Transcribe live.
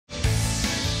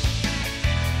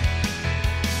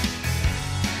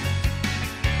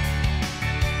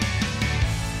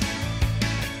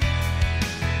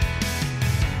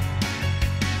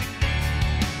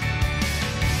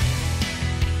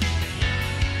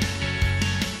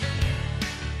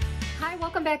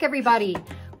back, everybody.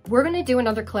 We're going to do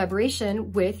another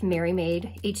collaboration with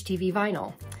Merrymade HTV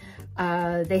vinyl.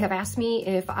 They have asked me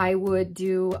if I would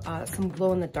do some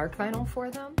glow-in-the-dark vinyl for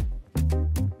them.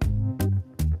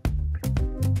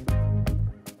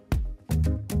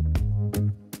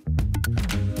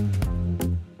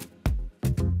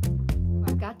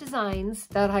 I've got designs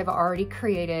that I've already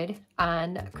created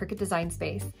on Cricut Design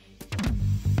Space.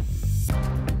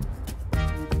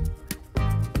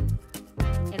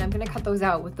 And I'm gonna cut those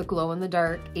out with the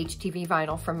glow-in-the-dark HTV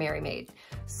vinyl from Merrymade.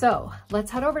 So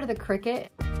let's head over to the Cricut.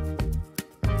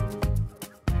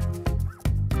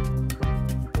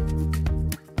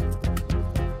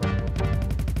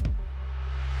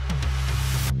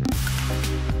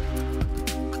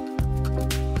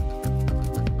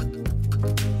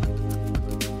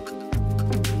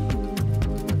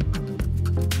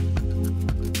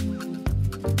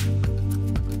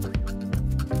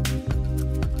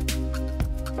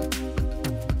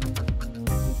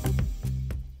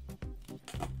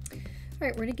 All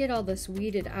right, we're gonna get all this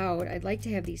weeded out. I'd like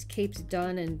to have these capes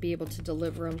done and be able to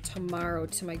deliver them tomorrow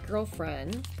to my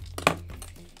girlfriend.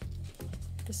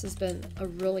 This has been a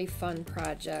really fun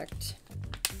project.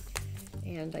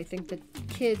 And I think the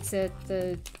kids at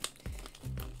the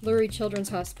Lurie Children's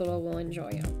Hospital will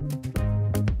enjoy them.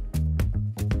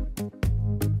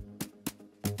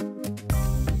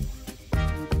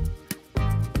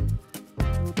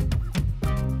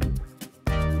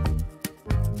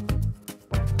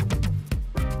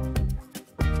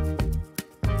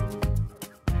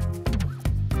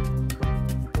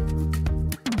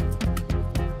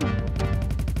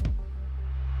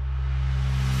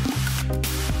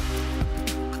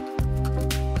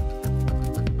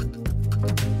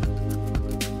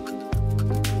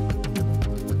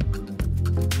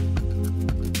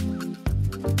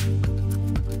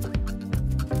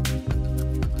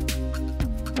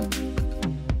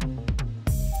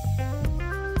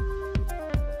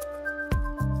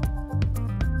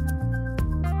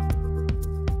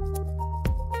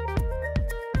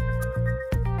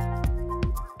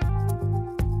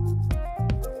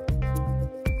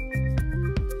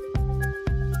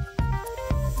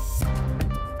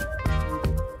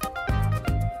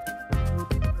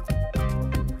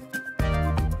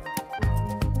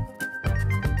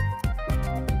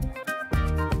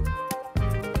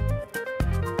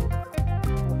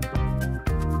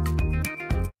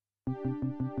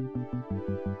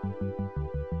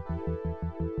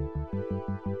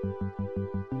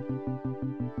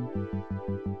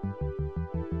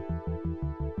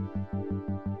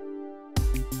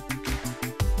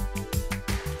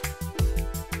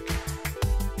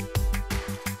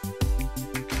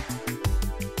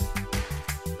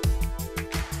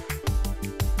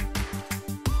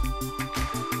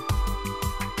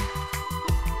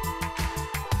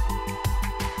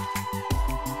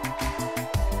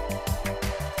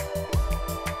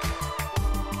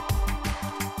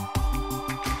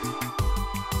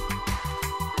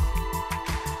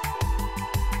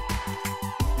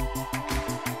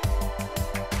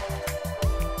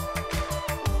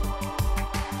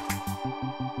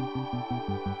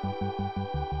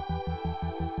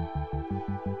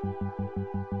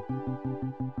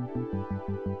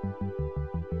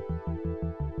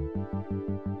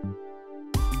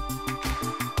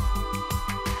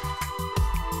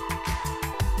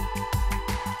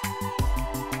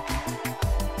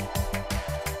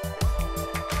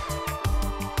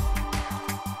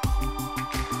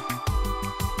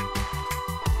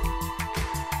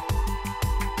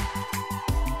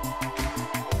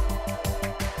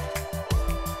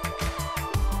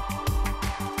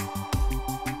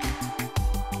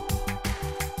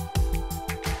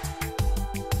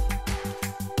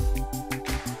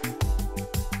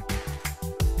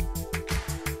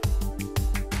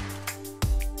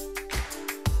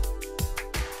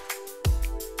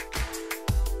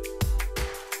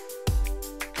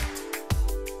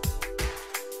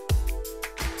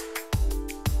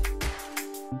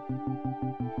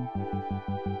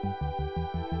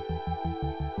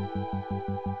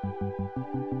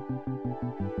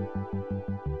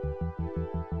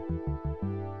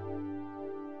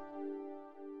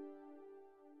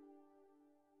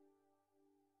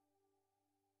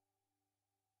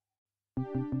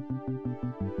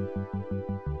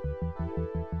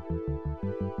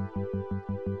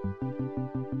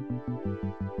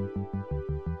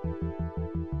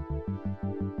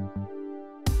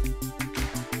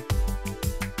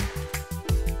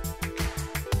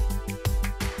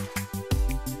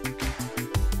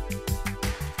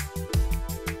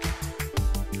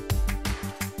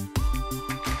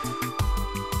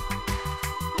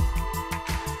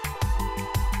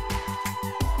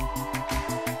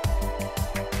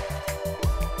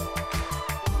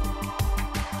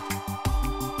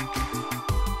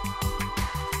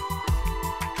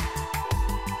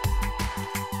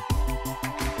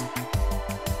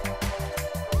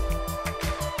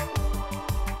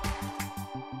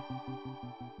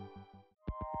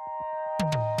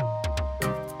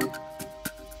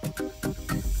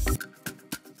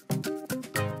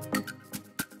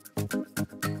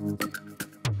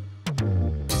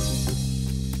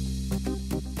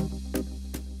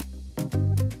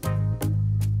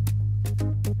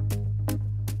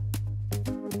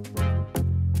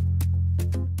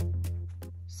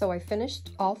 So I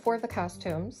finished all 4 of the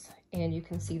costumes, and you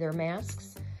can see their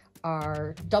masks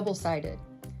are double-sided.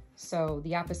 So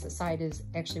the opposite side is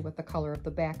actually what the color of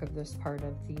the back of this part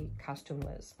of the costume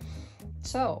is.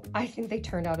 So I think they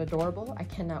turned out adorable. I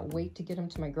cannot wait to get them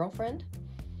to my girlfriend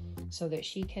so that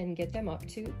she can get them up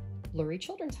to Lurie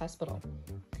Children's Hospital.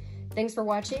 Thanks for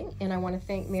watching, and I want to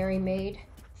thank Merrymade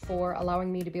for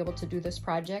allowing me to be able to do this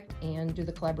project and do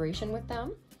the collaboration with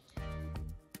them.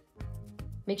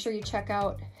 Make sure you check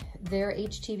out their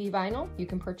HTV vinyl. You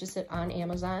can purchase it on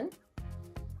Amazon.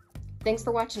 Thanks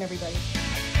for watching, everybody.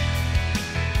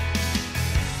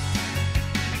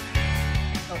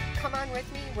 So come on with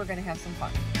me, we're gonna have some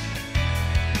fun.